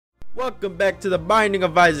Welcome back to the Binding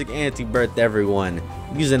of Isaac Anti-Birth, everyone.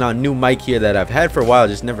 I'm using a new mic here that I've had for a while,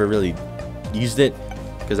 just never really used it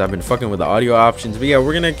because I've been fucking with the audio options. But yeah,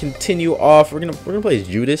 we're gonna continue off. We're gonna play as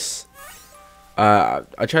Judas. I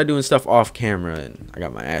tried doing stuff off camera and I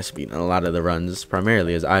got my ass beaten on a lot of the runs,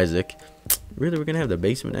 primarily as Isaac. Really, we're gonna have the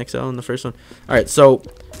Basement XL in the first one. All right, so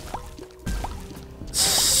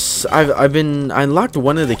I unlocked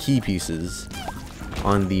one of the key pieces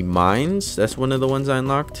on the mines. That's one of the ones I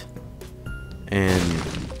unlocked. And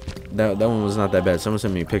that one was not that bad. Someone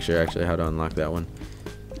sent me a picture actually how to unlock that one,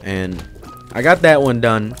 and I got that one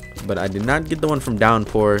done, but I did not get the one from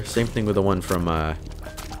Downpour. Same thing with the one from the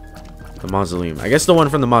Mausoleum. I guess the one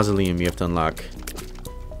from the Mausoleum you have to unlock.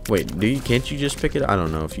 Wait, can't you just pick it? I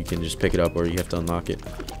don't know if you can just pick it up or you have to unlock it,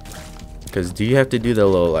 because do you have to do the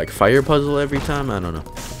little like fire puzzle every time? I don't know.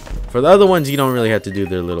 For the other ones you don't really have to do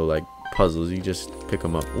their little like puzzles, you just pick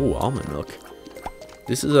them up. Ooh, almond milk.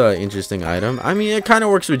 This is an interesting item. I mean, it kind of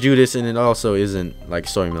works with Judas, and it also isn't like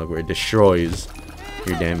soy milk where it destroys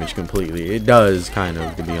your damage completely. It does, kind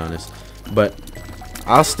of, to be honest. But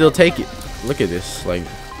I'll still take it. Look at this, like,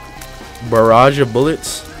 barrage of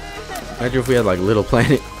bullets. Imagine if we had, like, Little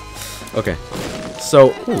Planet. Okay. So,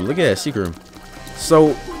 ooh, look at that secret room.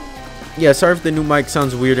 So, yeah, sorry if the new mic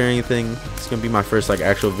sounds weird or anything. It's going to be my first, like,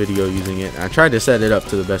 actual video using it. I tried to set it up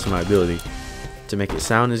to the best of my ability to make it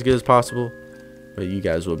sound as good as possible. But you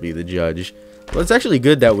guys will be the judge. Well, it's actually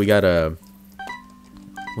good that we got a...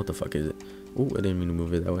 What the fuck is it? Ooh, I didn't mean to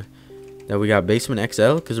move it that way. That we got Basement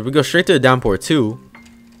XL. Because we go straight to the Downpour 2.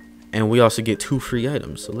 And we also get 2 free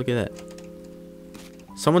items. So look at that.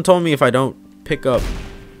 Someone told me if I don't pick up...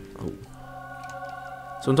 Oh.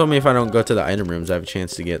 Someone told me if I don't go to the item rooms, I have a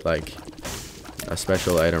chance to get, like, a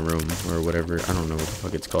special item room. Or whatever. I don't know what the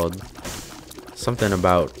fuck it's called. Something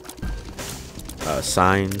about...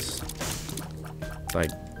 signs.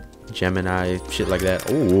 Like Gemini, shit like that.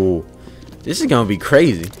 Oh, this is gonna be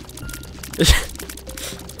crazy.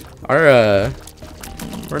 We're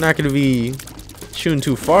not gonna be shooting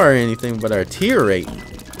too far or anything, but our tier rate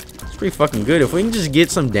is pretty fucking good. If we can just get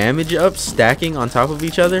some damage up stacking on top of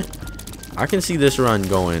each other, I can see this run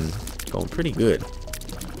going pretty good.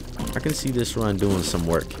 I can see this run doing some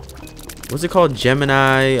work. What's it called?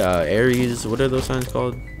 Gemini, Aries, what are those signs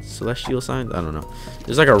called? Celestial signs? I don't know.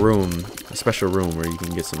 There's like a room, a special room where you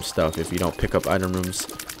can get some stuff if you don't pick up item rooms.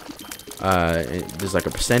 There's like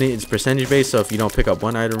a percentage, it's percentage based, so if you don't pick up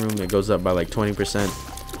one item room, it goes up by like 20%.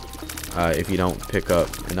 If you don't pick up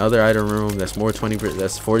another item room, that's more 20%,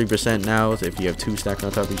 that's 40% now if you have 2 stacked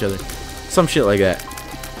on top of each other. Some shit like that.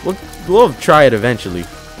 We'll try it eventually.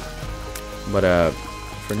 But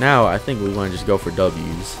for now, I think we want to just go for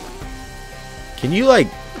W's. Can you like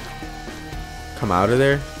come out of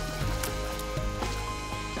there?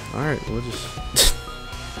 Alright, we'll just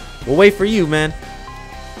we'll wait for you, man.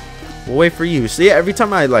 We'll wait for you. See, every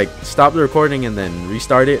time I like stop the recording and then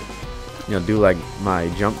restart it, you know, do like my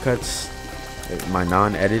jump cuts, my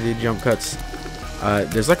non-edited jump cuts,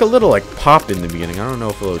 there's like a little like pop in the beginning. I don't know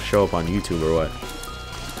if it'll show up on YouTube or what,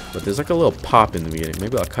 but there's like a little pop in the beginning.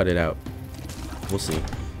 Maybe I'll cut it out. We'll see.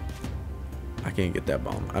 I can't get that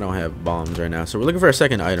bomb. I don't have bombs right now, so we're looking for a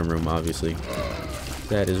second item room, obviously.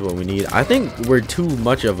 That is what we need. I think we're too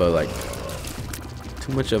much of a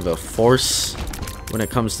force when it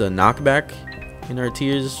comes to knockback in our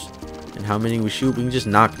tiers and how many we shoot. We can just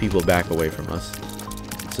knock people back away from us.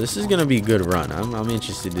 So this is gonna be a good run. I'm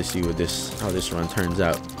interested to see how this run turns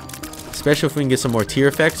out, especially if we can get some more tier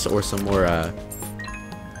effects or some more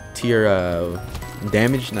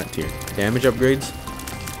damage upgrades.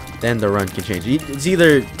 Then the run can change. It's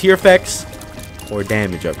either tier effects or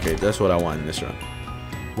damage upgrades. That's what I want in this run.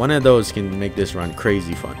 One of those can make this run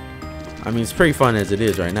crazy fun. I mean, it's pretty fun as it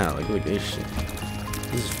is right now. Like, look at this shit.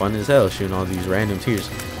 This is fun as hell, shooting all these random tiers.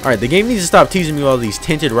 Alright, the game needs to stop teasing me with all these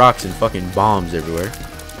tinted rocks and fucking bombs everywhere.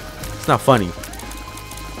 It's not funny.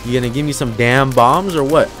 You gonna give me some damn bombs or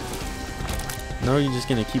what? No, you're just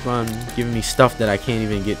gonna keep on giving me stuff that I can't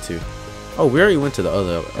even get to. Oh, we already went to the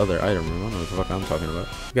other item room. I don't know what the fuck I'm talking about.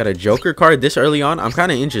 We got a Joker card this early on. I'm kind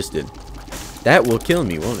of interested. That will kill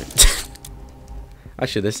me, won't it? I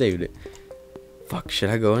should have saved it. Fuck, should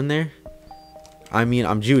I go in there? I mean,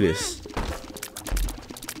 I'm Judas.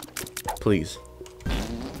 Please.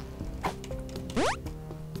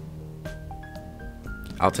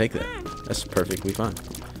 I'll take that. That's perfectly fine.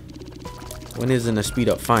 When isn't a speed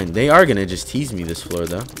up fine? They are gonna just tease me this floor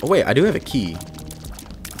though. Oh wait, I do have a key.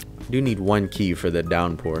 I do need 1 key for the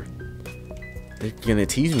Downpour. They're gonna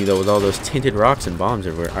tease me though with all those tinted rocks and bombs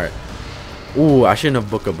everywhere. Alright. Ooh, I shouldn't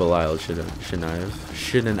have booked a Belial. Shouldn't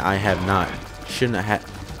I have not? Shouldn't I have?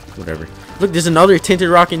 Whatever. Look, there's another tinted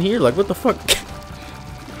rock in here. Like, what the fuck?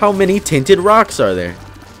 How many tinted rocks are there?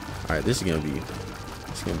 All right, this is gonna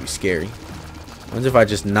be scary. What if I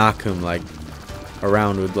just knock him like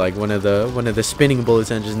around with like one of the spinning bullets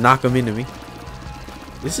and just knock him into me?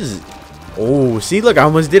 This is, oh, see, look, I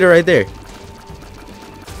almost did it right there.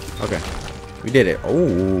 Okay, we did it.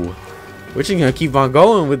 Oh, we're just gonna keep on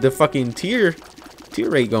going with the fucking tier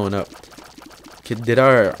rate going up. Did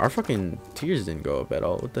our fucking tiers didn't go up at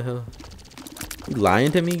all? What the hell? You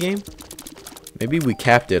lying to me, game? Maybe we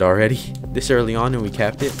capped it already this early on and we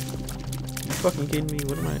capped it. You fucking kidding me?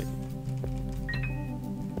 What am I?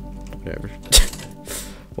 Whatever.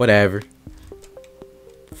 Whatever.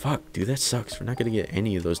 Fuck, dude, that sucks. We're not gonna get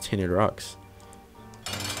any of those tinted rocks.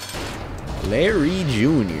 Larry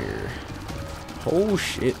Jr. Oh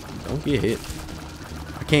shit! Don't get hit.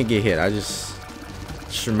 I can't get hit. I just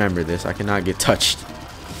remember this. I cannot get touched.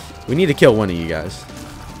 We need to kill one of you guys.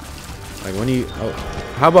 Like when you, oh,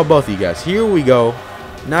 how about both of you guys? Here we go.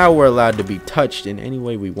 Now we're allowed to be touched in any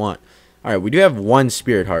way we want. All right, we do have one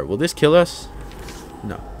spirit heart. Will this kill us?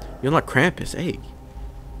 No. You unlock Krampus. Hey.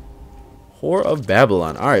 Whore of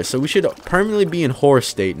Babylon. All right, so we should permanently be in whore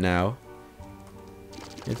state now.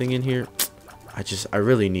 Anything in here? I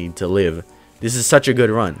really need to live. This is such a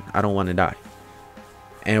good run. I don't want to die.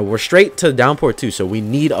 And we're straight to downpour too, so we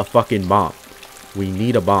need a fucking bomb. We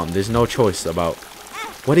need a bomb. There's no choice about.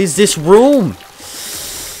 What is this room?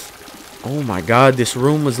 Oh my god, this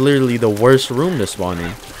room was literally the worst room to spawn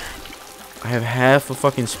in. I have half a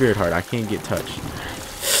fucking spirit heart. I can't get touched.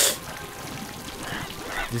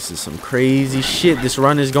 This is some crazy shit. This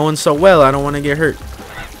run is going so well. I don't want to get hurt.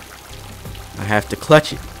 I have to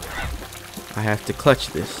clutch it. I have to clutch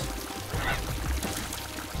this.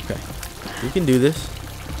 Okay. We can do this.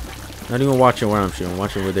 Not even watching where I'm shooting. I'm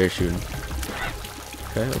watching where they're shooting.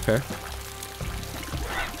 Okay, okay.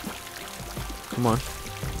 Come on.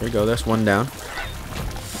 There you go. That's one down.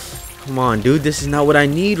 Come on, dude. This is not what I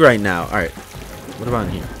need right now. Alright. What about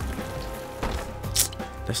in here?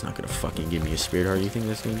 That's not gonna fucking give me a spirit heart. You think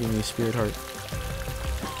that's gonna give me a spirit heart?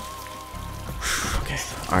 Okay.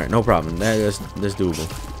 Alright, no problem. That's doable.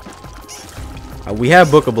 We have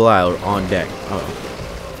Book of Belial on deck. Uh-oh.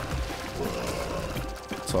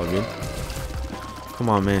 It's all good. Come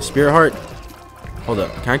on, man. Spirit heart. Hold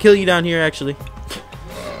up. Can I kill you down here, actually?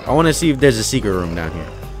 I want to see if there's a secret room down here.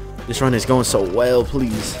 This run is going so well,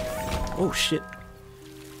 please. Oh, shit.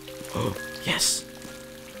 Oh, yes.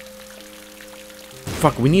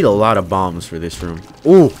 Fuck, we need a lot of bombs for this room.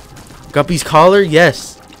 Ooh. Guppy's collar?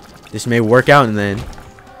 Yes. This may work out, and then.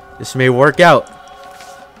 This may work out.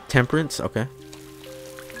 Temperance? Okay.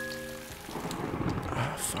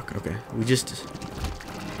 Oh, fuck, okay. We just...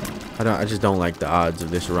 I just don't like the odds of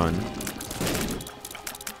this run.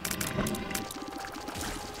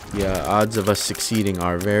 Yeah, odds of us succeeding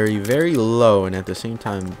are very, very low, and at the same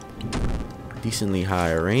time, decently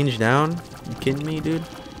high. Range down? You kidding me, dude?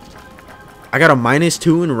 I got a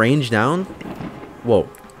 -2 in range down? Whoa.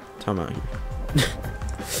 Time out here.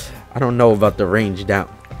 I don't know about the range down.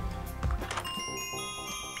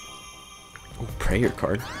 Oh, prayer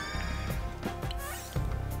card.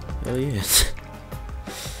 Hell yes.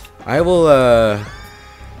 I will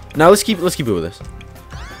now let's keep it with us.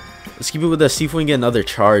 Let's keep it with us. See if we can get another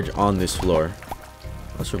charge on this floor.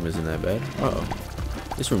 This room isn't that bad. Uh-oh.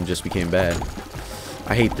 This room just became bad.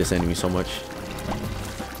 I hate this enemy so much.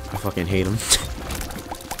 I fucking hate him.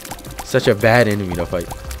 Such a bad enemy to fight.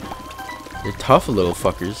 They're tough little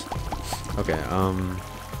fuckers. Okay, I don't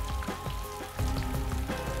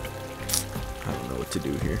know what to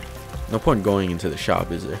do here. No point going into the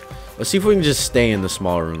shop, is there? Let's see if we can just stay in the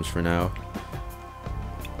small rooms for now.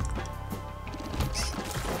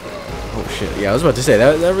 Oh shit! Yeah, I was about to say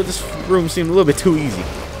that this room seemed a little bit too easy.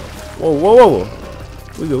 Whoa, whoa, whoa, whoa!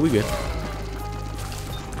 We good, we good.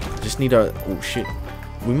 Just need a. Oh shit!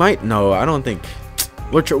 We might. No, I don't think.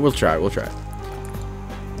 We'll try. We'll try.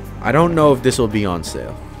 I don't know if this will be on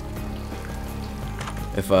sale.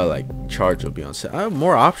 If like charge will be on sale.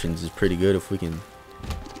 More options is pretty good if we can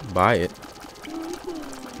buy it.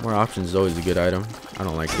 More options is always a good item. I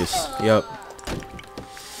don't like this. Yep.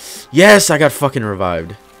 Yes, I got fucking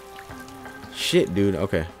revived. Shit, dude.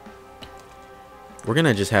 Okay. We're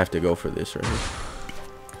gonna just have to go for this right here.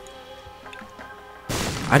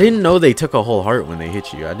 I didn't know they took a whole heart when they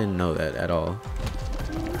hit you. I didn't know that at all.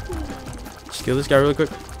 Just kill this guy really quick.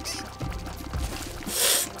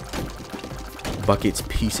 Bucket's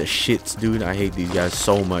piece of shits, dude. I hate these guys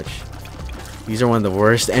so much. These are one of the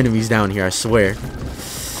worst enemies down here, I swear.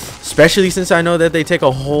 Especially since I know that they take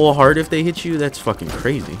a whole heart if they hit you. That's fucking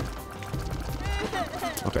crazy.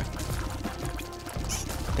 Okay.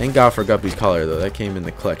 Thank God for Guppy's collar though. That came in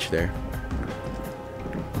the clutch there.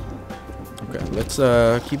 Okay, let's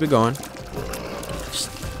keep it going. Just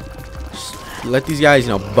let these guys, you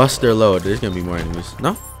know, bust their load. There's gonna be more enemies.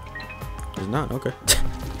 No? There's not. Okay.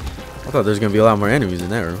 I thought there's gonna be a lot more enemies in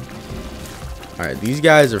that room. Alright, these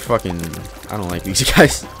guys are fucking... I don't like these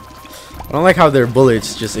guys. I don't like how their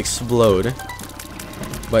bullets just explode.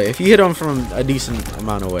 But if you hit them from a decent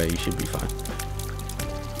amount away, you should be fine.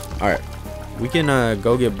 Alright. We can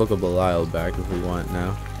go get Book of Belial back if we want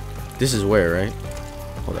now. This is where, right?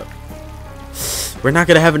 Hold up. We're not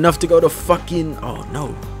gonna have enough to go to fucking... Oh,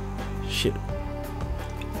 no. Shit.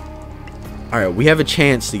 Alright, we have a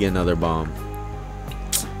chance to get another bomb.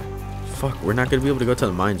 Fuck, we're not gonna be able to go to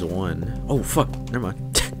the mines 1. Oh, fuck. Never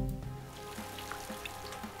mind.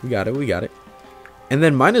 We got it, we got it. And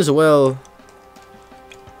then might as well...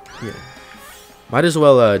 Yeah. Might as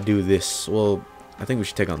well do this. Well, I think we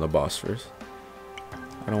should take on the boss first.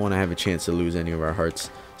 I don't want to have a chance to lose any of our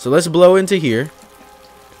hearts. So let's blow into here.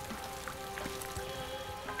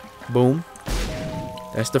 Boom.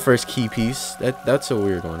 That's the first key piece. That's a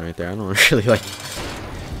weird one right there. I don't really like...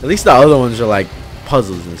 At least the other ones are like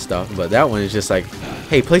puzzles and stuff. But that one is just like,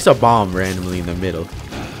 hey, place a bomb randomly in the middle.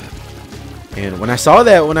 And when I saw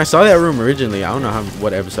that room originally, I don't know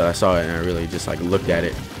what episode I saw it, and I really just like looked at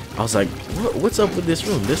it. I was like, what's up with this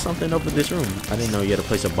room? There's something up with this room. I didn't know you had to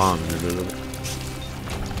place a bomb in the middle of it.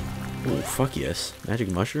 Oh, fuck yes. Magic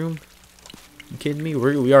mushroom? You kidding me?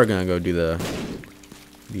 We are gonna go do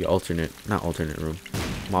the alternate, not alternate room,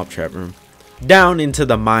 mob trap room. Down into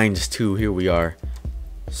the mines too. Here we are.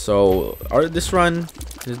 So this run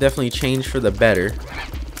has definitely changed for the better.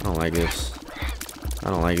 I don't like this. I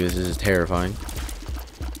don't like this. This is terrifying.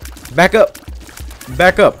 Back up.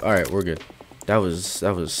 Back up. All right, we're good. That was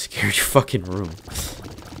a scary fucking room.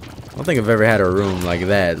 I don't think I've ever had a room like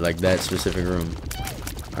that specific room.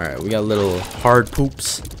 All right, we got little hard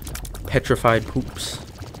poops, petrified poops.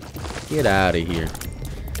 Get out of here.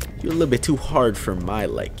 You're a little bit too hard for my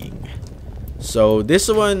liking. So this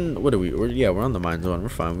one, what are we? We're on the mines one. We're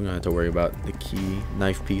fine. We don't have to worry about the key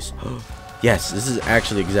knife piece. Yes, this is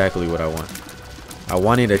actually exactly what I want. I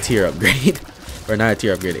wanted a tier upgrade, or not a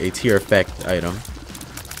tier upgrade, a tier effect item.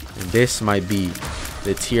 And this might be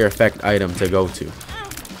the tier effect item to go to.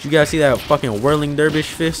 Did you guys see that fucking whirling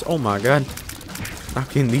dervish fist? Oh my god.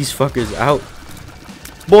 Knocking these fuckers out.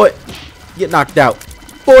 Boy, get knocked out.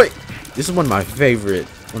 Boy. This is one of my favorite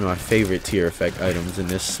tier effect items in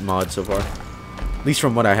this mod so far. At least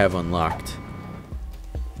from what I have unlocked.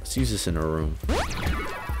 Let's use this in a room.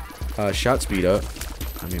 Shot speed up.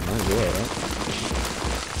 I mean, might as well, right?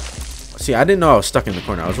 See, I didn't know I was stuck in the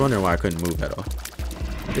corner. I was wondering why I couldn't move at all.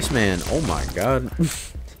 This man, oh my god.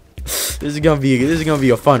 This is gonna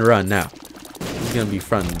be a fun run now. This is gonna be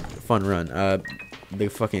fun run. The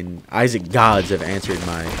fucking Isaac gods have answered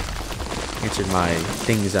my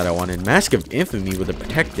things that I wanted. Mask of Infamy with a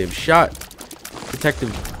protective shot.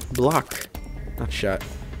 Protective block. Not shot.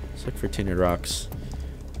 Let's look for tinted rocks.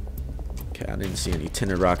 Okay, I didn't see any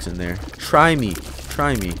tinted rocks in there. Try me.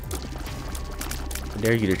 Try me. I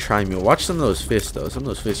dare you to try me. Watch some of those fists though. Some of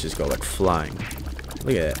those fists just go like flying.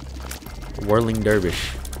 Look at that. Whirling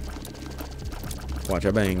dervish. Watch,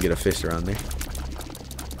 I bet I can get a fist around there.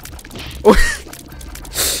 Oh,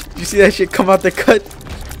 did you see that shit come out the cut?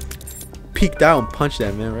 Peeked out and punched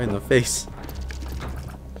that man right in the face.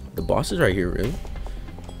 The boss is right here, really?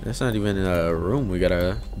 That's not even a room we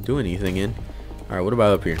gotta do anything in. Alright, what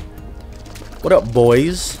about up here? What up,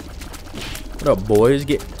 boys? What up, boys?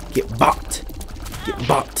 Get bopped. Get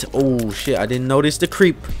bopped. Oh shit, I didn't notice the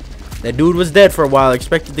creep. That dude was dead for a while. I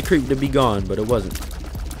expected the creep to be gone, but it wasn't.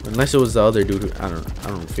 Unless it was the other dude. I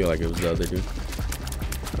don't feel like it was the other dude.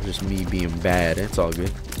 It was just me being bad. It's all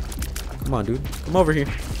good. Come on, dude. Come over here.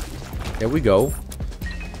 There we go.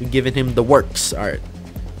 We giving him the works. All right.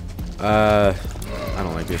 I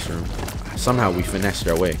don't like this room. Somehow we finessed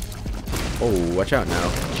our way. Oh, watch out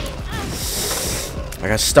now. I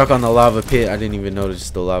got stuck on the lava pit. I didn't even notice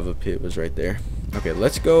the lava pit was right there. Okay,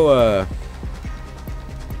 let's go.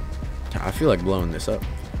 I feel like blowing this up.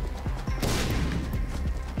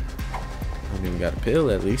 I haven't even got a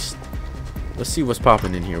pill, at least. Let's see what's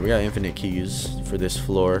popping in here. We got infinite keys for this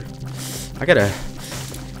floor. I got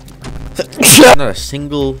not a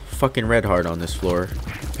single fucking red heart on this floor,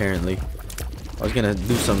 apparently. I was gonna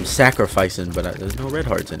do some sacrificing, but there's no red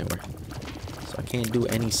hearts anywhere. So I can't do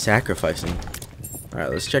any sacrificing.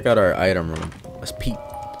 Alright, let's check out our item room. Let's peep.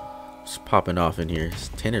 What's popping off in here? It's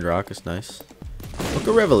tinted rock, it's nice. Book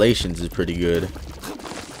of Revelations is pretty good.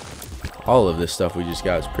 All of this stuff we just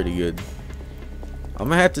got is pretty good. I'm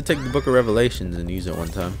gonna have to take the Book of Revelations and use it one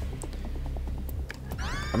time.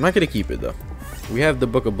 I'm not gonna keep it though. We have the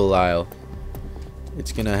Book of Belial.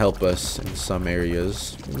 It's gonna help us in some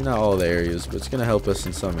areas. Maybe not all the areas, but it's gonna help us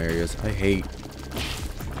in some areas. I hate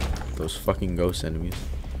those fucking ghost enemies.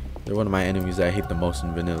 They're one of my enemies that I hate the most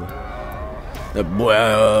in vanilla.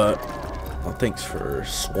 Oh, thanks for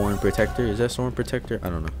Sworn Protector. Is that Sworn Protector? I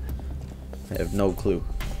don't know. I have no clue.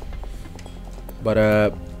 But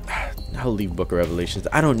I'll leave Book of Revelations.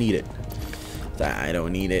 I don't need it. I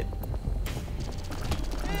don't need it.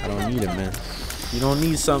 I don't need it, man. You don't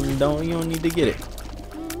need something, you don't need to get it.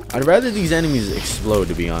 I'd rather these enemies explode,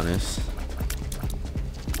 to be honest.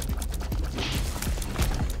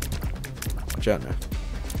 Watch out now.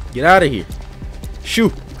 Get out of here.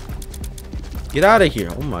 Shoot. Get out of here.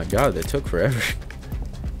 Oh my god, that took forever.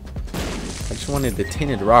 I just wanted the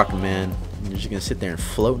tinted rock, man. You're just gonna sit there and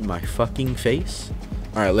float in my fucking face?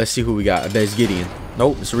 Alright, let's see who we got. I bet it's Gideon.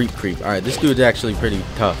 Nope, it's Reap Creep. Alright, this dude's actually pretty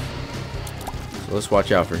tough. So let's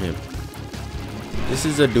watch out for him. This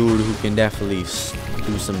is a dude who can definitely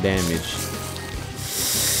do some damage.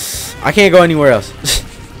 I can't go anywhere else.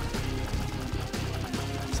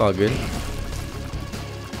 It's all good.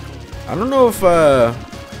 I don't know if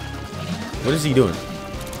what is he doing?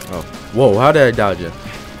 Oh, whoa, how did I dodge it?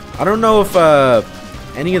 I don't know if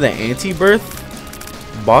any of the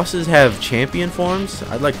anti-birth bosses have champion forms.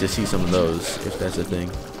 I'd like to see some of those, if that's a thing.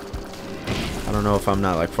 I don't know if I'm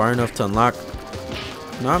not like far enough to unlock.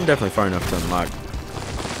 No, I'm definitely far enough to unlock.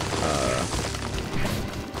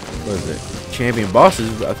 What is it? Champion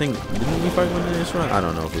bosses. I think, didn't we fight one in this run? I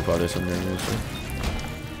don't know if we fought this one during this run.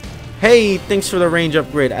 Hey, thanks for the range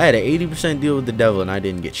upgrade. I had an 80% deal with the devil and I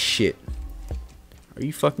didn't get shit. Are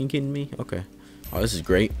you fucking kidding me? Okay. Oh, this is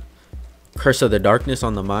great. Curse of the Darkness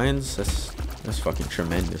on the mines. That's fucking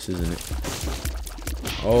tremendous, isn't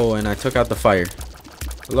it? Oh, and I took out the fire.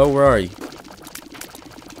 Hello, where are you?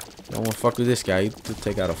 Don't want to fuck with this guy. You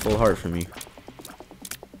take out a full heart from you.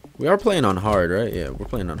 We are playing on hard, right? Yeah, we're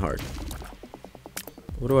playing on hard.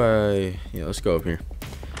 What do I... Yeah, let's go up here.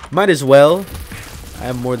 Might as well. I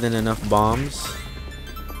have more than enough bombs.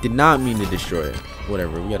 Did not mean to destroy it.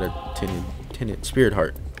 Whatever, we got a tinted spirit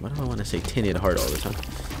heart. Why do I want to say tinted heart all the time?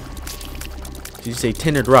 If you say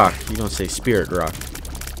tinted rock, you don't say spirit rock.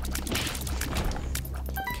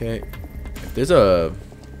 Okay. If there's a...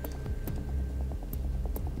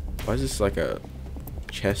 Why is this like a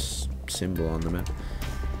chess symbol on the map?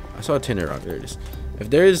 I saw a tinted rock. There it is.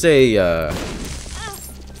 If there is a...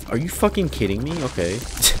 Are you fucking kidding me? Okay.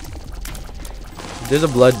 There's a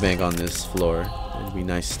blood bank on this floor. It'd be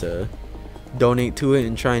nice to donate to it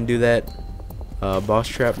and try and do that boss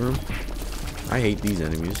trap room. I hate these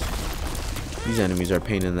enemies. These enemies are a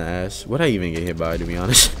pain in the ass. What'd I even get hit by, to be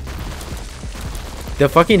honest? The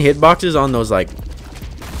fucking hitboxes on those, like...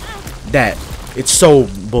 That. It's so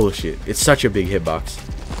bullshit. It's such a big hitbox.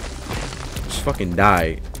 Just fucking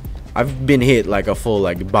die. I've been hit like a full,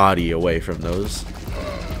 like, body away from those.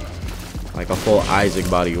 Like a full Isaac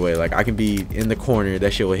body away. Like I can be in the corner,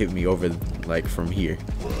 that shit will hit me over like from here.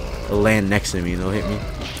 It'll land next to me and it'll hit me.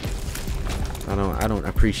 I don't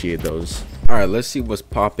appreciate those. Alright, let's see what's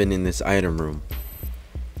popping in this item room.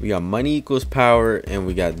 We got money equals power and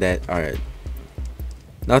we got that. Alright.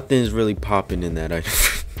 Nothing's really popping in that item.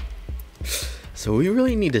 So we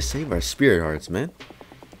really need to save our spirit hearts, man.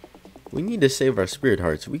 We need to save our spirit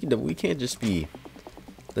hearts. We can't just be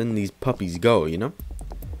letting these puppies go, you know?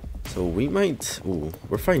 So we might... Ooh,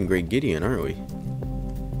 we're fighting Great Gideon, aren't we?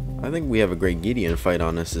 I think we have a Great Gideon fight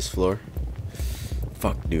on us this floor.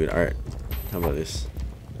 Fuck, dude. Alright. How about this?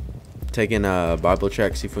 Taking a Bible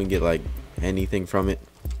track, see if we can get, like, anything from it.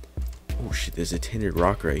 Oh, shit. There's a tinted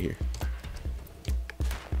rock right here.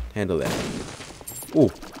 Handle that. Ooh.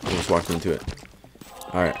 Almost walked into it.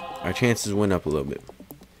 Alright. Our chances went up a little bit.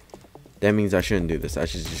 That means I shouldn't do this. I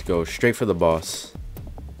should just go straight for the boss.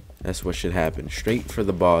 That's what should happen. Straight for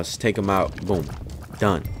the boss. Take him out. Boom.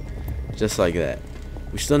 Done. Just like that.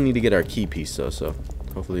 We still need to get our key piece though, so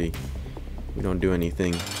hopefully we don't do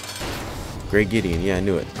anything. Great Gideon. Yeah, I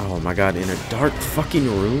knew it. Oh my god, in a dark fucking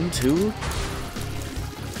room too?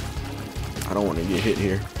 I don't want to get hit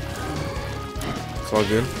here. It's all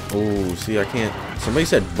good. Oh, see, I can't. Somebody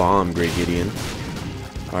said bomb Great Gideon.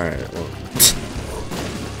 Alright, well.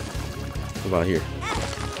 What about here?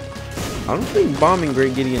 I don't think bombing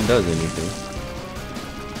Great Gideon does anything.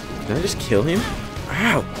 Did I just kill him?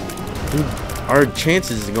 Ow! Dude, our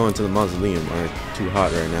chances of going to the mausoleum are too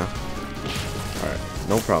hot right now. Alright,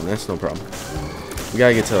 no problem. That's no problem. We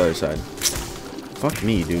gotta get to the other side. Fuck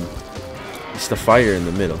me, dude. It's the fire in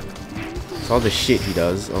the middle. It's all the shit he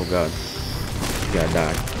does. Oh god. You gotta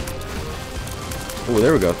die. Oh,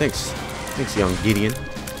 there we go. Thanks. Thanks, young Gideon.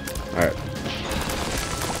 Alright.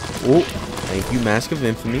 Oh, thank you, Mask of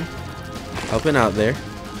Infamy. Helping out there.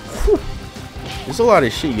 Whew. There's a lot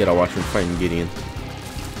of shit you gotta watch when fighting Gideon.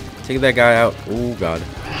 Take that guy out. Oh, God.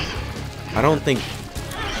 I don't think...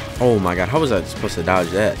 Oh, my God. How was I supposed to dodge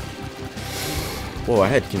that? Whoa, I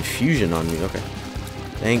had confusion on me. Okay.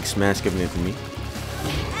 Thanks, Mask of Infamy.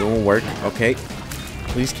 Don't work. Okay.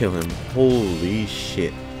 Please kill him. Holy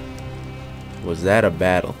shit. Was that a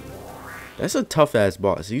battle? That's a tough-ass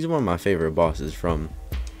boss. He's one of my favorite bosses from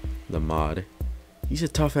the mod. He's a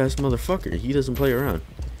tough-ass motherfucker. He doesn't play around.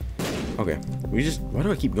 Okay. Why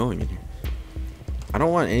do I keep going in here? I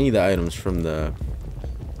don't want any of the items from the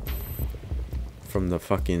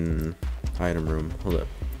fucking item room. Hold up.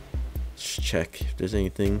 Let's check if there's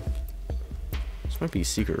anything. This might be a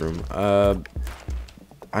secret room.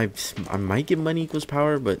 I might get money equals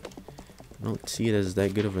power, but I don't see it as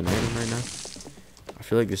that good of an item right now. I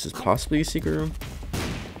feel like this is possibly a secret room.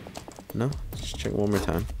 No? Let's check one more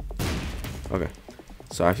time. Okay.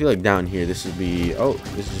 So I feel like down here this would be... Oh,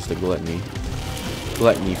 this is just a gluttony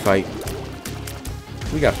fight.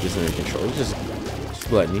 We got this under control. Just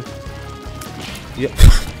gluttony. Yep.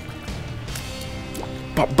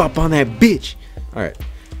 Bop bop on that bitch. Alright.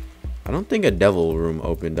 I don't think a devil room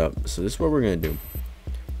opened up. So this is what we're gonna do.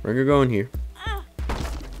 We're gonna go in here.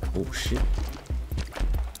 Oh shit.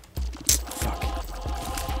 Fuck.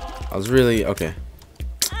 I was really... Okay.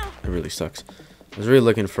 It really sucks. I was really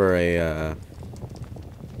looking for a...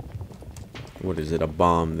 what is it? A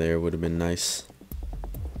bomb there would have been nice.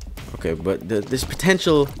 Okay, but this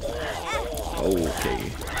potential...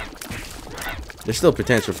 Okay. There's still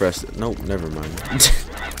potential for us to... Nope, never mind.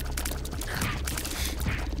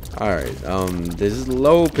 Alright, there's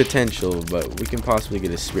low potential, but we can possibly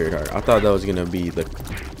get a spirit heart. I thought that was gonna be the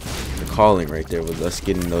calling right there, with us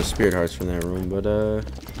getting those spirit hearts from that room, but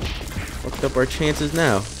fucked up our chances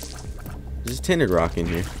now. There's a tinted rock in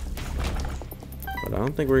here, but I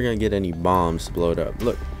don't think we're gonna get any bombs to blow it up.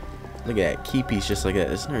 Look at that key piece just like that.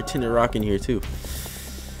 There's another tinted rock in here too.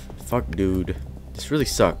 Fuck, dude, this really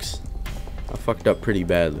sucks. I fucked up pretty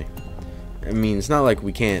badly. I mean, it's not like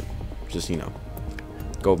we can't just, you know,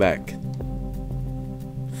 go back.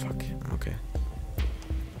 Fuck. Okay.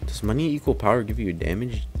 Does money equal power give you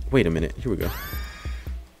damage? Wait a minute. Here we go.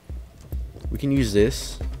 We can use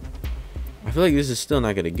this. I feel like this is still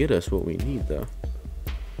not gonna get us what we need, though.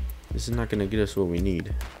 This is not gonna get us what we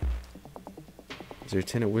need. Is there a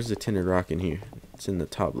tinted? Where's the tinted rock in here? It's in the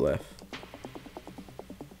top left.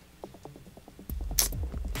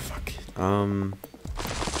 Fuck.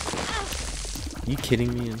 You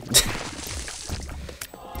kidding me?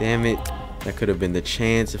 Damn it. That could have been the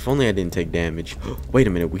chance. If only I didn't take damage. Wait a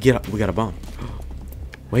minute. We got a bomb.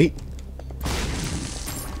 Wait.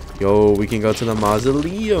 Yo, we can go to the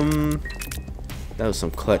mausoleum. That was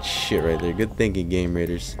some clutch shit right there. Good thinking, Game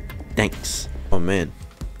Raiders. Thanks. Oh, man.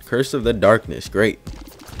 Curse of the Darkness. Great.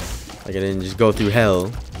 Like I didn't just go through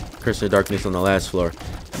hell. Curse of the Darkness on the last floor.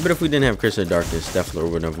 But if we didn't have Curse of the Darkness, that floor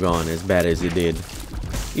wouldn't have gone as bad as it did.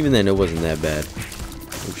 Even then, it wasn't that bad.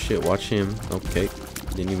 Oh, shit. Watch him. Okay.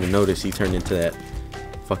 Didn't even notice he turned into that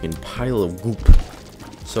fucking pile of goop.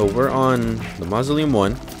 So we're on the Mausoleum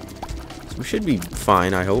 1. So we should be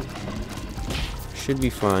fine, I hope. Should be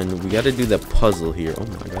fine. We gotta do the puzzle here. Oh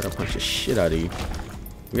my god, I'll punch the shit out of you.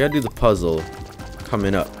 We gotta do the puzzle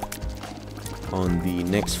coming up on the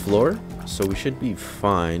next floor. So we should be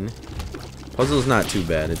fine. Puzzle's not too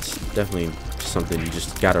bad. It's definitely something you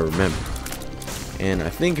just gotta remember. And I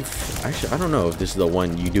think if... Actually, I don't know if this is the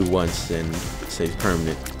one you do once and it says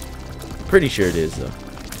permanent. I'm pretty sure it is, though.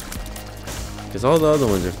 Because all the other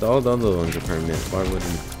ones, if all the other ones are permanent, why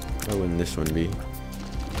wouldn't this one be?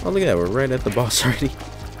 Oh, look at that. We're right at the boss already.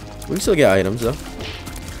 We can still get items, though.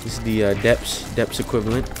 This is the depths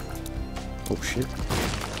equivalent. Oh, shit.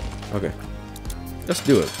 Okay. Let's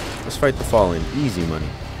do it. Let's fight the Fallen. Easy money.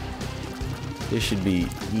 This should be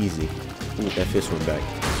easy. Ooh, that fist went back.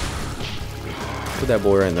 Put that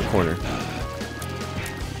boy right in the corner.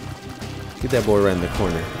 Get that boy right in the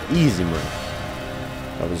corner. Easy money.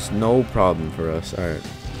 That was no problem for us. Alright.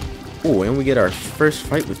 Oh, and we get our first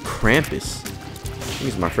fight with Krampus. I think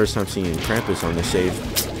it's my first time seeing Krampus on the save.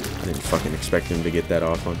 I didn't fucking expect him to get that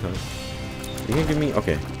off on time. You gonna give me...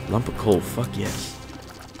 Okay. Lump of coal. Fuck yes.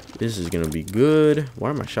 This is gonna be good.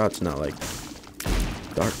 Why are my shots not, like,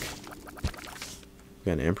 dark? We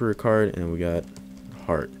got an Emperor card, and we got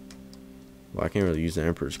Heart. Well, I can't really use the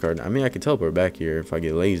Emperor's card. I mean, I can teleport back here if I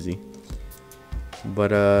get lazy. But,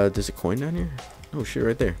 there's a coin down here? Oh, shit,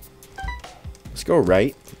 right there. Let's go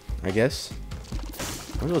right, I guess.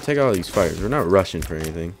 I'm gonna take all these fires. We're not rushing for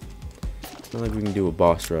anything. It's not like we can do a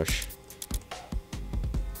boss rush.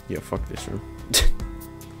 Yeah, fuck this room.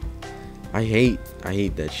 I hate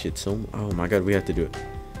that shit so. Oh my god, we have to do it.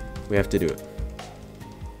 We have to do it.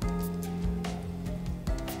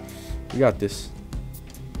 We got this.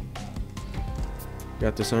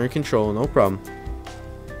 Got this under control, no problem.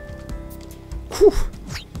 Whew.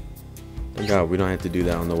 Thank God we don't have to do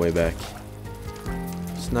that on the way back.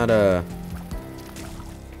 It's not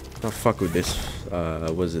not fuck with this.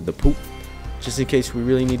 Was it the poop? Just in case we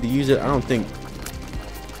really need to use it. I don't think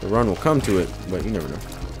the run will come to it, but you never know.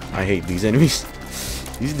 I hate these enemies.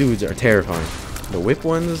 These dudes are terrifying. The whip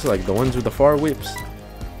ones, like the ones with the far whips,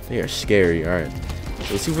 they are scary. All right,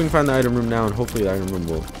 so let's see if we can find the item room now, and hopefully the item room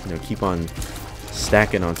will, you know, keep on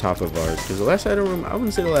stacking on top of ours. Because the last item room, I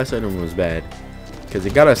wouldn't say the last item room was bad, because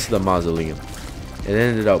it got us to the mausoleum. It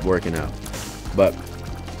ended up working out, but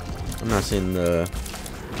I'm not saying the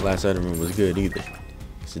last item room was good either,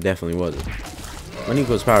 because it definitely wasn't. Money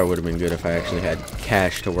equals power would have been good if I actually had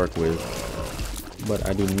cash to work with, but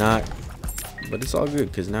I do not. But it's all good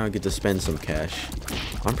because now I get to spend some cash.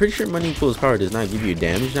 I'm pretty sure money equals power does not give you a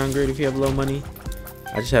damage downgrade if you have low money.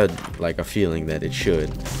 I just had like a feeling that it should.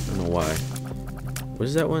 I don't know why. What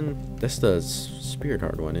is that one? That's the spirit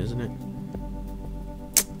heart one, isn't it?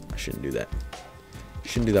 I shouldn't do that.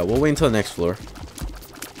 Shouldn't do that. We'll wait until the next floor.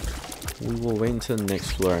 We will wait until the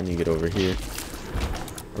next floor. I need to get over here.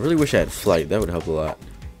 I really wish I had flight. That would help a lot.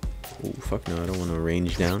 Oh, fuck no. I don't want to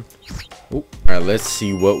range down. Oh, alright, let's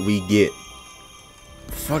see what we get.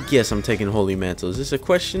 Fuck yes, I'm taking Holy Mantle. Is this a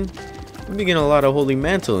question? We've been getting a lot of Holy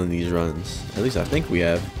Mantle in these runs. At least I think we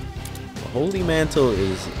have. The Holy Mantle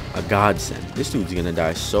is a godsend. This dude's gonna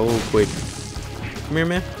die so quick. Come here,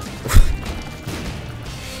 man.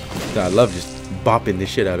 I love just bopping the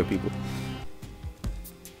shit out of people.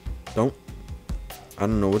 Don't. I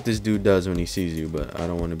don't know what this dude does when he sees you, but I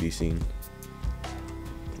don't want to be seen.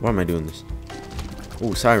 Why am I doing this?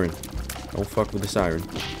 Oh, siren. Don't fuck with the siren.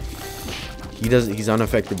 He doesn't. He's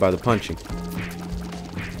unaffected by the punching.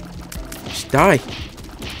 Just die.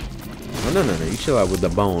 No. You chill out with the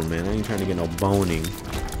bone, man. I ain't trying to get no boning.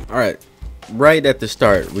 All right. Right at the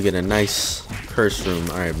start, we get a nice curse room.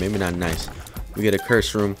 All right, maybe not nice. We get a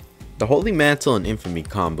curse room. The Holy Mantle and Infamy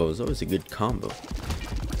combo is always a good combo.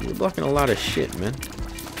 We're blocking a lot of shit, man.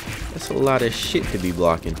 That's a lot of shit to be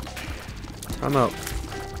blocking. I'm out.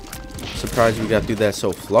 Surprised we got through that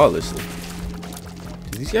so flawlessly.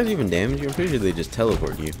 Do these guys even damage you? I'm pretty sure they just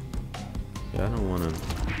teleport you. Yeah, I don't want to.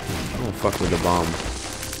 I don't fuck with the bomb.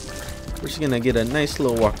 We're just gonna get a nice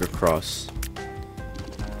little walk across.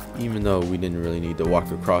 Even though we didn't really need to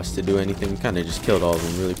walk across to do anything, we kind of just killed all of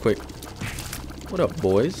them really quick. What up,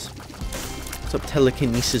 boys? What's up,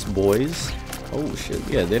 telekinesis boys? Oh shit,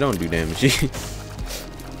 yeah, they don't do damage. They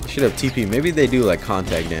should have TP. Maybe they do like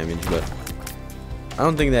contact damage, but I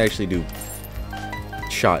don't think they actually do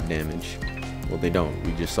shot damage. Well, they don't.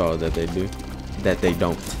 We just saw that they do. That they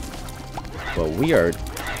don't. But we are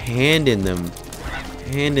handing them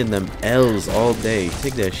L's all day.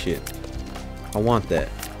 Take that shit. I want that.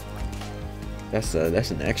 That's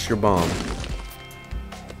an extra bomb.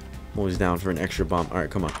 I'm always down for an extra bomb. All right,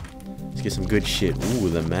 come on. Let's get some good shit. Ooh,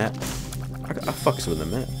 the map. I fucks with the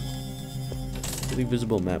map. Really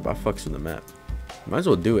visible map. I fucks with the map. Might as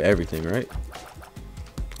well do everything, right?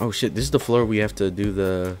 Oh shit, this is the floor we have to do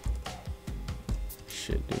the...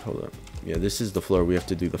 Shit, dude, hold up. Yeah, this is the floor we have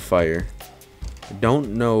to do the fire. I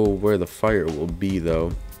don't know where the fire will be,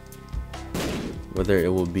 though. Whether it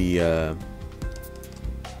will be in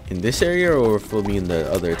this area or if it will be in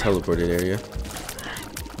the other teleported area.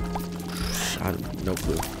 No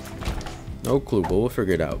clue. No clue, but we'll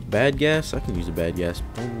figure it out. Bad gas? I can use a bad gas.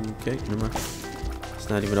 Okay, never mind. It's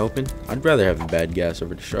not even open. I'd rather have a bad gas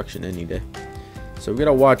over destruction any day. So we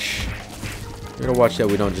gotta watch. We gotta watch that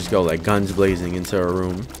we don't just go like guns blazing into a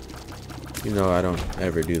room. You know, I don't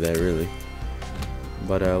ever do that really.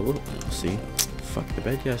 But we'll see. Fuck, the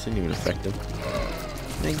bad gas didn't even affect him.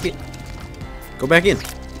 Man, go back in.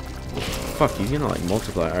 Fuck, he's gonna like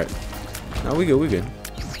multiply. All right. Now we good. We good.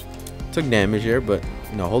 Took damage there, but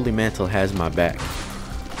you know, Holy Mantle has my back.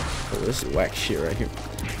 Oh, this is whack shit right here.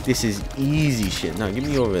 This is easy shit. No, get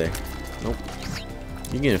me over there. Nope.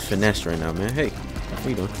 You're getting finessed right now, man. Hey, what are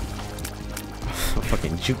you doing? I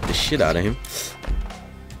fucking juked the shit out of him.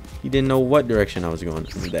 He didn't know what direction I was going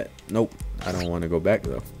with that. Nope. I don't want to go back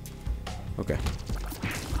though. Okay.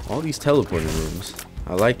 All these teleporting rooms.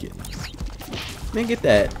 I like it. Man, get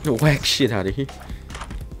that whack shit out of here.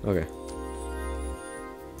 Okay.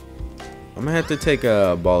 I'm gonna have to take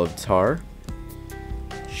a ball of tar,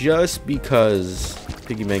 just because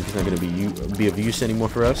piggy bank is not gonna be of use anymore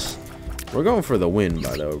for us. We're going for the win,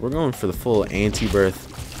 by the way. We're going for the full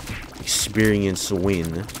anti-birth experience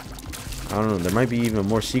win. I don't know. There might be even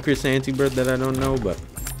more secrets to ANTIBIRTH that I don't know, but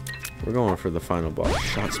we're going for the final boss.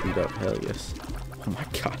 Shot speed up. Hell yes. Oh my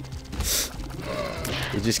god.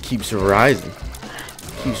 It just keeps rising.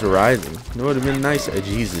 Keeps rising. You know what would have been nice? A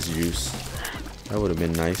Jesus juice. That would have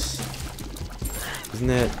been nice. Isn't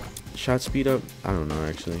that shot speed up? I don't know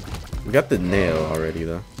actually. We got the nail already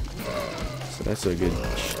though. So that's a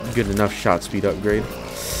good enough shot speed upgrade.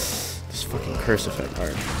 This fucking curse effect.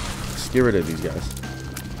 Alright. Let's get rid of these guys.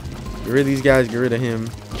 Get rid of these guys, get rid of him.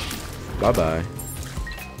 Bye bye.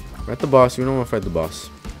 We're at the boss. We don't want to fight the boss.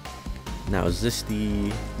 Now is this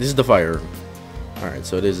is the fire room. Alright,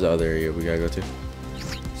 so this is the other area we gotta go to.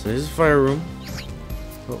 So this is the fire room.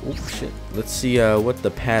 Oh shit. Let's see what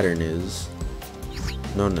the pattern is.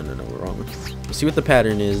 No, we're wrong. Let's see what the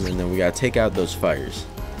pattern is, and then we gotta take out those fires.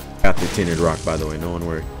 Got the tinted rock, by the way, no one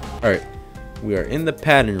worry. Alright, we are in the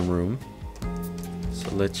pattern room. So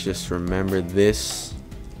let's just remember this.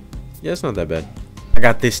 Yeah, it's not that bad. I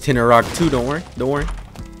got this tinted rock too, don't worry.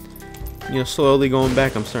 You know, slowly going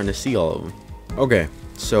back, I'm starting to see all of them. Okay,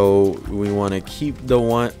 so we want to keep the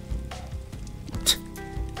one.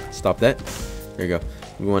 Stop that. There you go.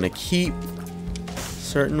 We want to keep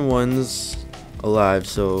certain ones alive,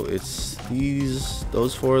 so it's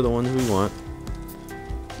those 4 are the ones we want.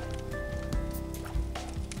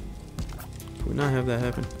 Can we not have that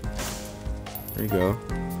happen? There you go.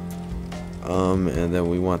 And then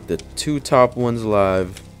we want the 2 top ones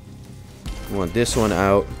alive. We want this one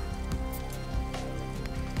out.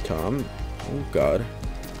 Tom, oh god.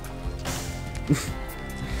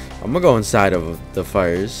 I'm gonna go inside of the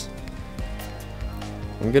fires.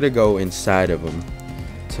 I'm gonna go inside of them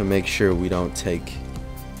to make sure we don't take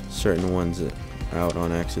certain ones out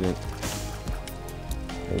on accident.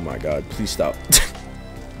 Oh my god, please stop.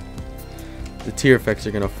 The tear effects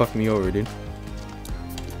are gonna fuck me over, dude.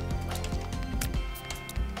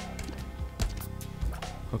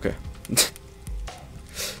 Okay.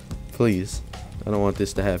 Please. I don't want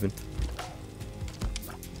this to happen.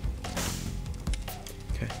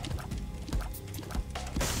 Okay.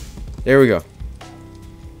 There we go.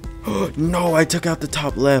 No, I took out the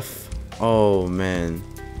top left. Oh man.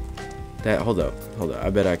 Hold up. I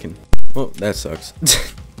bet I can. Oh, that sucks.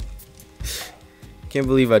 Can't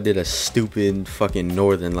believe I did a stupid fucking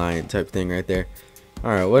Northern Lion type thing right there.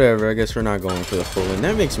 Alright, whatever. I guess we're not going for the full win.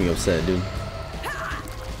 That makes me upset, dude.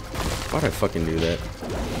 Why'd I fucking do that?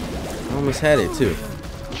 I almost had it too.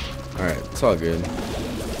 Alright, it's all good.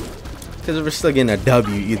 Because we're still getting a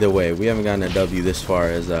W either way. We haven't gotten a W this far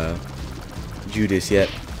as Judas yet.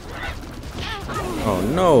 Oh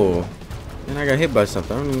no. And I got hit by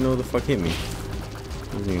something. I don't even know what the fuck hit me.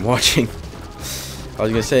 I wasn't even watching. I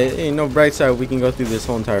was gonna say, ain't no bright side, we can go through this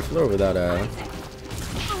whole entire floor without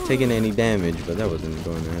taking any damage, but that wasn't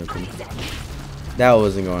going to happen. That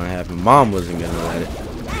wasn't going to happen. Mom wasn't gonna let it.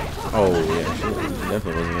 Oh yeah, she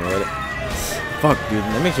definitely wasn't gonna let it. Fuck, dude,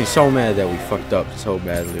 that makes me so mad that we fucked up so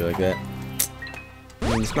badly like that. I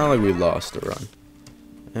mean, it's not like we lost the run.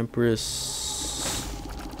 Empress.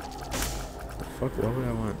 The fuck, what would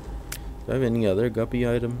I want? Do I have any other guppy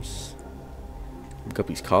items?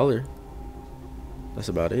 Guppy's collar. That's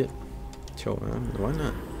about it. Chill, man. Why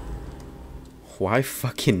not? Why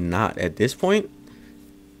fucking not? At this point,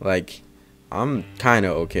 like, I'm kind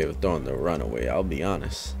of okay with throwing the run away. I'll be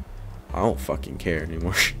honest. I don't fucking care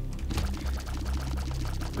anymore.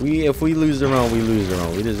 If we lose the run, we lose the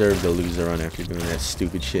run. We deserve to lose the run after doing that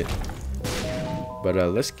stupid shit. But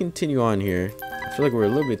let's continue on here. I feel like we're a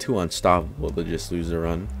little bit too unstoppable to just lose the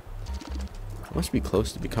run. I must be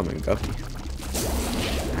close to becoming Guppy.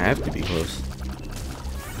 I have to be close.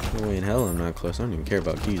 No way in hell I'm not close. I don't even care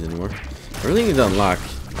about keys anymore. I really need to unlock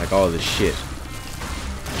like all this shit.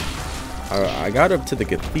 I got up to the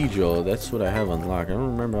cathedral. That's what I have unlocked. I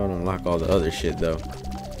don't remember how to unlock all the other shit though.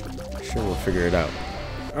 I'm sure we'll figure it out.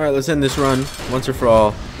 Alright, let's end this run once and for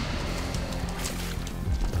all.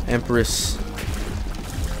 Empress.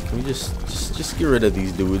 Can we just get rid of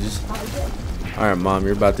these dudes? Alright, Mom,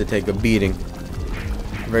 you're about to take a beating.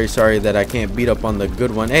 I'm very sorry that I can't beat up on the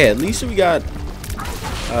good one. Hey, at least we got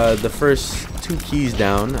the first 2 keys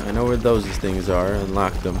down. I know where those things are.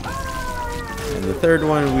 Unlocked them. And the third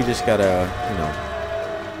one we just gotta, you know,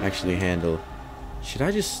 actually handle. Should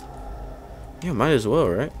I just... Yeah, might as well,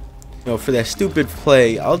 right? You know, for that stupid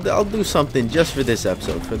play, I'll do something just for this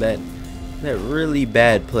episode. For that really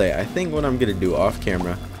bad play. I think what I'm gonna do off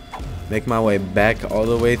camera, make my way back all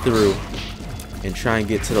the way through and try and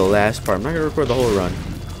get to the last part. I'm not gonna record the whole run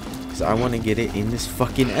because I want to get it in this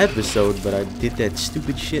fucking episode, but I did that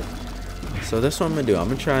stupid shit. So that's what I'm gonna do. I'm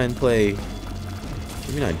gonna try and play,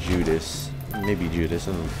 maybe not Judas, maybe Judas,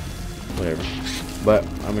 I don't know, whatever. But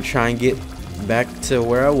I'm gonna try and get back to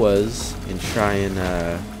where I was and try and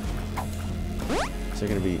is there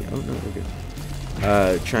gonna be, oh no, we're good.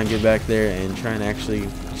 Try and get back there and try and actually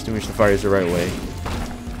extinguish the fires the right way.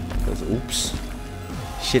 Because oops,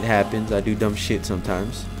 shit happens. I do dumb shit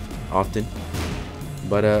sometimes, often.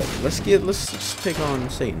 But let's just take on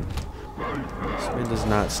Satan. This man does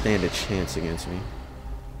not stand a chance against me.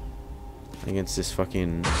 Against this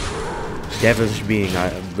fucking devilish being I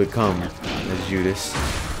have become as Judas.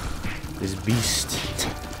 This beast.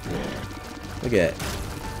 Look at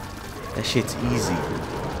that. That shit's easy.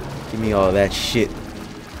 Give me all that shit.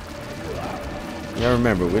 Now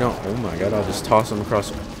remember, we don't. Oh my god, I'll just toss him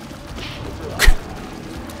across.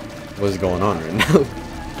 What's going on right now?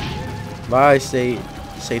 Bye, Satan.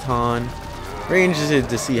 Very interested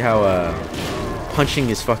to see how punching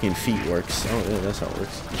his fucking feet works. Oh, yeah, that's how it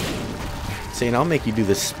works. Satan, I'll make you do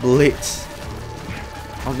the splits.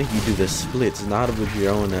 I'll make you do the splits, not with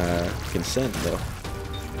your own consent, though.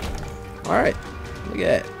 Alright. Look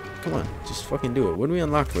at that. Come on. Just fucking do it. What do we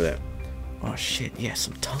unlock for that? Oh, shit. Yeah,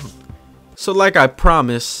 some tongue. So, like I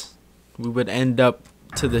promised, we would end up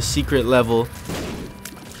to the secret level.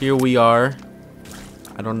 Here we are.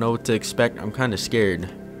 I don't know what to expect. I'm kind of scared,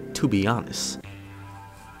 to be honest.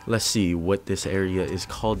 Let's see what this area is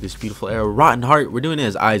called. This beautiful area. Rotten Heart. We're doing it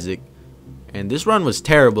as Isaac. And this run was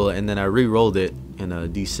terrible, and then I re-rolled it in a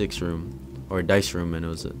D6 room, or a dice room, and it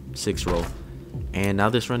was a 6 roll. And now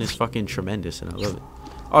this run is fucking tremendous, and I love it.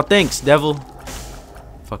 Oh, thanks, devil.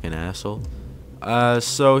 Fucking asshole.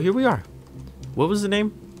 So here we are. What was the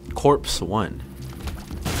name? Corpse 1.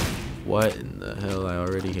 What in the hell? I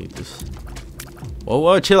already hate this. Whoa,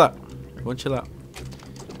 whoa, chill out. Everyone chill out.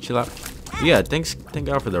 Chill out. Yeah, thank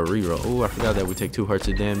God for the reroll. Oh, I forgot that we take 2 hearts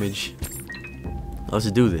of damage.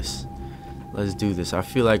 Let's do this. Let's do this. I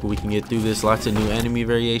feel like we can get through this. Lots of new enemy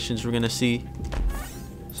variations we're gonna see.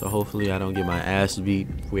 So hopefully I don't get my ass beat.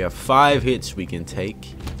 We have 5 hits we can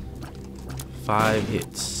take. 5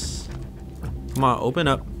 hits. Come on, open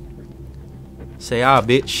up. Say ah,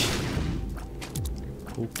 bitch.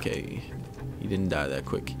 Okay. He didn't die that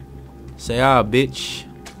quick. Say ah, bitch.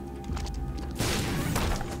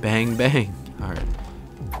 Bang, bang. Alright.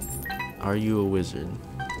 Are you a wizard?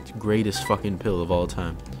 It's the greatest fucking pill of all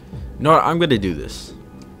time. No, I'm gonna do this.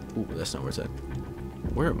 Ooh, that's not where it's at.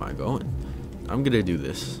 Where am I going? I'm gonna do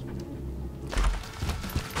this.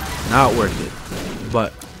 Not worth it.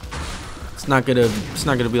 But it's not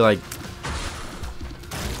gonna be like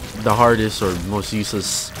the hardest or most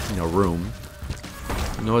useless, room.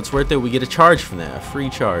 You know it's worth it? We get a charge from that. A free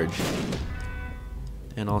charge.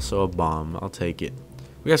 And also a bomb. I'll take it.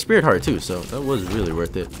 We got Spirit Heart too, so that was really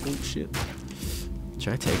worth it. Oh shit.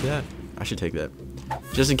 Should I take that? I should take that.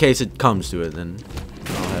 Just in case it comes to it, then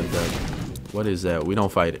I'll have that. What is that? We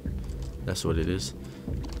don't fight it. That's what it is.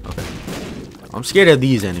 Okay. I'm scared of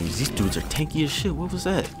these enemies. These dudes are tanky as shit. What was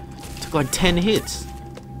that? Took like 10 hits.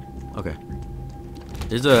 Okay.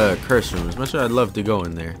 There's a curse room. As much as I'd love to go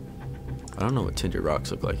in there. I don't know what tinted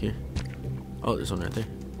rocks look like here. Oh, there's one right there.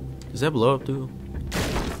 Does that blow up, dude?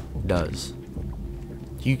 It does.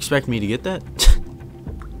 Do you expect me to get that?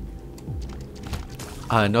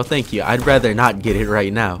 No thank you. I'd rather not get it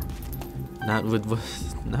right now. Not with...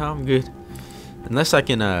 No, I'm good. Unless I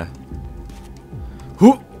can,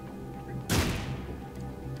 whoop!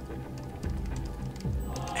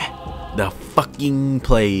 The fucking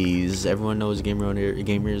plays. Everyone knows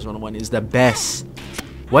Gamers 101 is the best.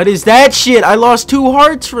 What is that shit? I lost 2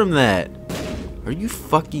 hearts from that. Are you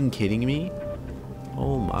fucking kidding me?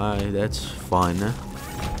 Oh my, that's fun.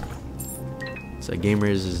 So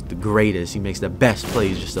Gamers is the greatest. He makes the best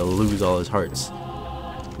plays just to lose all his hearts.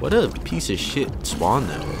 What a piece of shit spawn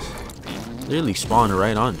that was. Literally spawned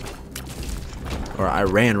right on me. Or I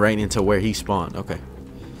ran right into where he spawned. Okay.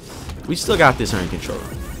 We still got this under control.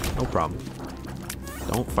 No problem.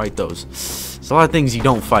 Don't fight those. There's a lot of things you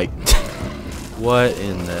don't fight. What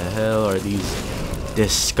in the hell are these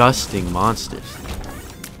disgusting monsters?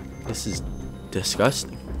 This is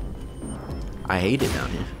disgusting. I hate it down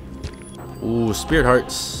here. Ooh, Spirit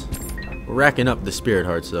Hearts. We're racking up the Spirit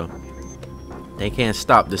Hearts, though. They can't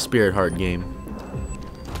stop the Spirit Heart game.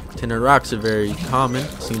 Tinted rocks are very common,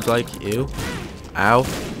 seems like. Ew. Ow.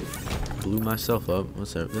 Blew myself up.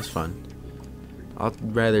 What's that? That's fun.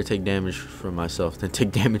 I'd rather take damage from myself than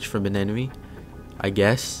take damage from an enemy, I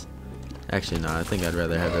guess. Actually, no, I think I'd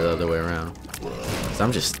rather have it the other way around. Cause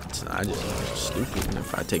I'm just stupid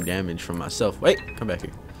if I take damage from myself. Wait, come back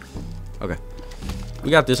here. Okay. We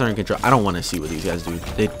got this under control. I don't want to see what these guys do.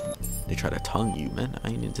 They try to tongue you, man. I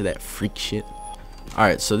ain't into that freak shit.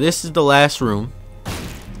 Alright, so this is the last room.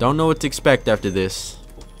 Don't know what to expect after this.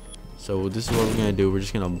 So this is what we're gonna do. We're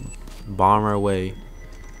just gonna bomb our way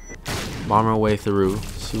through.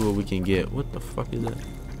 See what we can get. What the fuck is that?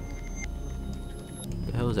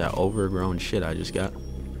 The hell is that overgrown shit I just got?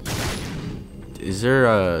 Is there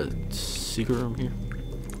a secret room here?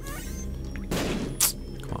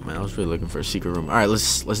 Come on, man. I was really looking for a secret room. All right,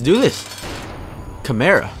 let's do this.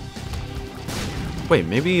 CHIMERA. Wait,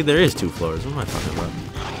 maybe there is 2 floors. What am I talking about?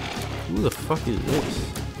 Who the fuck is this?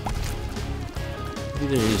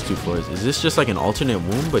 Maybe there is 2 floors. Is this just like an alternate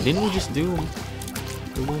womb? But didn't we just do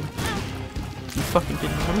the womb? You fucking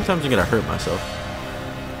kidding me? How many times am I gonna hurt myself?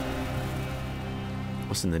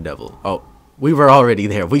 What's in the devil? Oh, we were already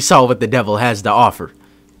there. We saw what the devil has to offer.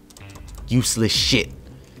 Useless shit.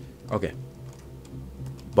 Okay.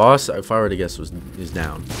 Boss, if I were to guess, is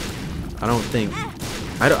down. I don't think.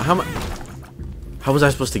 How was I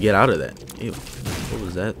supposed to get out of that? Ew. What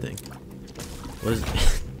was that thing?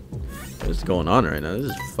 What's going on right now?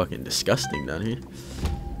 This is fucking disgusting down here.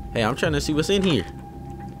 Hey, I'm trying to see what's in here.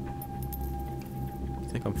 You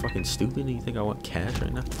think I'm fucking stupid? You think I want cash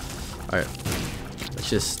right now? Alright. Let's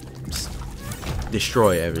just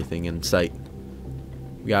destroy everything in sight.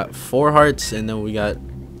 We got 4 hearts, and then we got,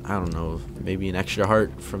 I don't know, maybe an extra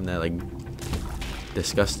heart from that, like,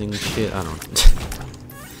 disgusting shit. I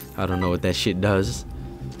don't know what that shit does.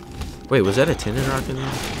 Wait, was that a tinted rock in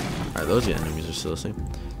there? Alright, those enemies are still the same.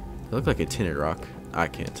 They look like a tinted rock. I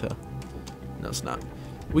can't tell. No, it's not.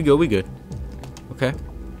 We good. Okay.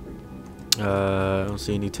 I don't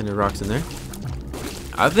see any tinted rocks in there.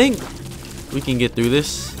 I think we can get through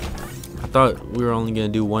this. I thought we were only gonna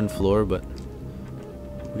do 1 floor, but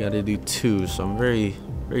we gotta do 2. So I'm very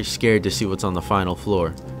scared to see what's on the final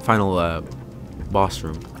floor, final boss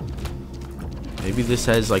room. Maybe this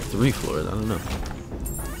has like 3 floors. I don't know.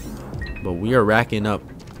 But we are racking up,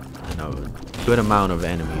 you know, a good amount of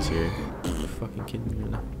enemies here. Are you fucking kidding me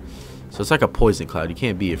right now? So it's like a poison cloud. You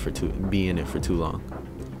can't be in it for too long.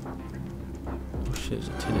 Oh shit! There's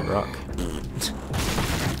a tinted rock.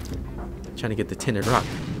 Trying to get the tinted rock.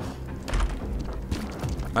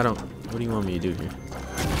 What do you want me to do here?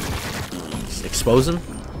 Just expose him?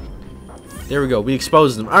 There we go. We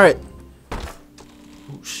exposed him. All right.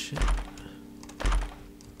 Oh shit.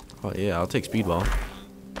 Oh yeah, I'll take speedball.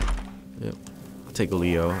 Yep. I'll take a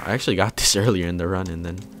Leo. I actually got this earlier in the run and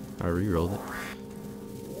then I re-rolled it.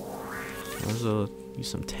 Also use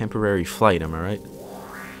some temporary flight, am I right?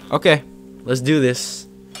 Okay, let's do this.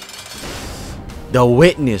 The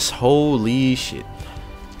witness, holy shit.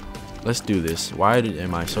 Let's do this. Why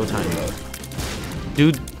am I so tiny?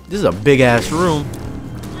 Dude, this is a big ass room.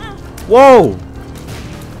 Whoa!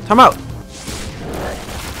 Time out.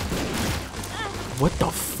 What the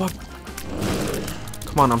fuck?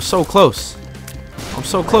 Come on, I'm so close. I'm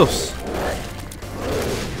so close.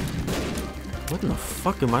 What in the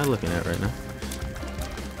fuck am I looking at right now?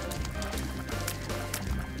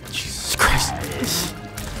 Jesus Christ.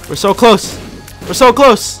 We're so close. We're so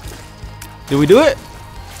close. Did we do it?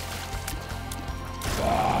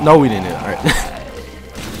 No, we didn't do it. Alright.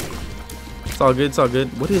 It's all good. It's all good.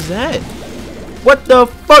 What is that? What the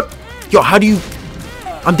fuck? Yo, how do you...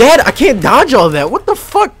 I'm dead. I can't dodge all that. What the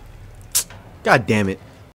fuck? God damn it.